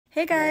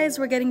Hey guys,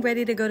 we're getting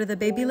ready to go to the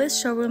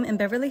Babyliss showroom in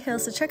Beverly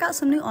Hills to check out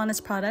some new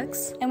Honest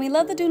products. And we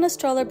love the Duna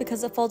stroller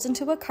because it folds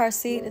into a car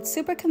seat, it's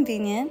super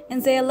convenient.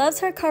 And Zaya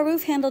loves her car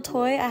roof handle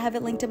toy, I have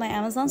it linked in my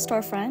Amazon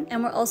storefront.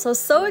 And we're also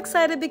so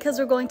excited because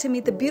we're going to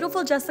meet the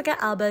beautiful Jessica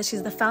Alba.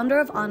 She's the founder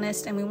of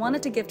Honest and we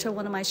wanted to gift her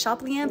one of my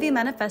Shop Lianvi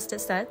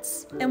manifested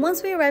sets. And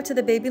once we arrived to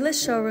the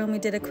Babyliss showroom, we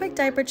did a quick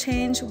diaper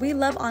change. We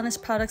love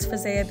Honest products for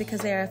Zaya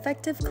because they are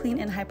effective, clean,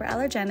 and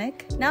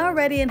hyperallergenic. Now we're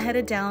ready and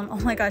headed down. Oh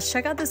my gosh,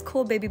 check out this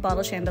cool baby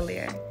bottle chandelier.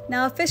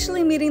 Now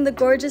officially meeting the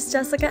gorgeous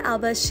Jessica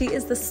Alba. She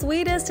is the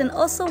sweetest and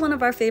also one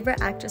of our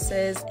favorite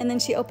actresses. And then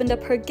she opened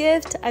up her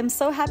gift. I'm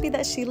so happy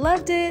that she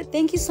loved it.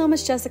 Thank you so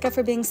much, Jessica,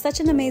 for being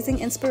such an amazing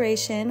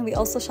inspiration. We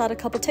also shot a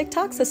couple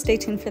TikToks, so stay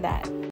tuned for that.